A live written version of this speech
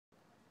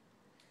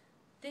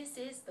This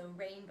is the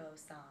Rainbow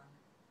Song.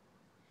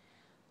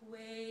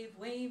 Wave,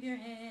 wave your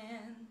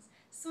hands,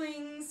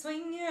 swing,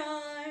 swing your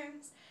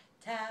arms,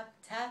 tap,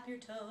 tap your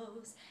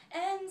toes,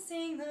 and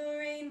sing the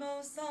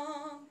rainbow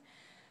song.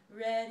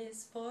 Red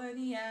is for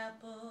the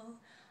apple,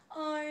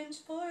 orange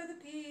for the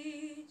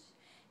peach,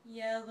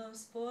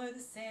 yellow's for the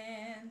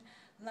sand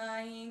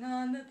lying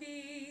on the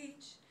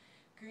beach.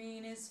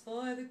 Green is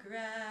for the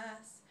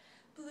grass,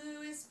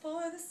 blue is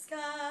for the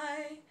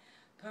sky,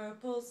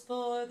 purple's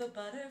for the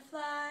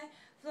butterfly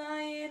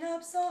flying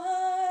up so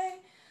high.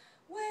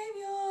 Wave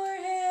your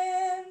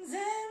hands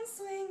and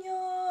swing your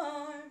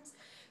arms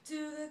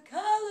to the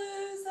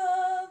colors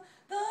of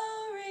the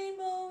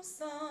rainbow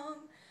song.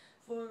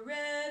 For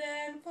red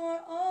and for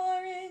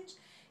orange,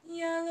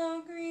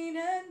 yellow, green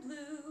and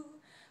blue.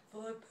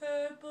 For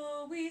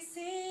purple we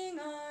sing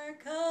our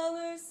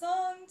color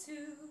song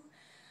too.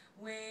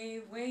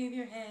 Wave, wave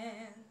your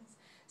hands,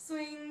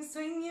 swing,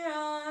 swing your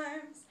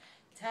arms,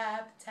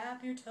 tap,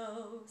 tap your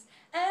toes,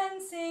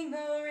 and sing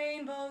the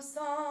rainbow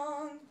song.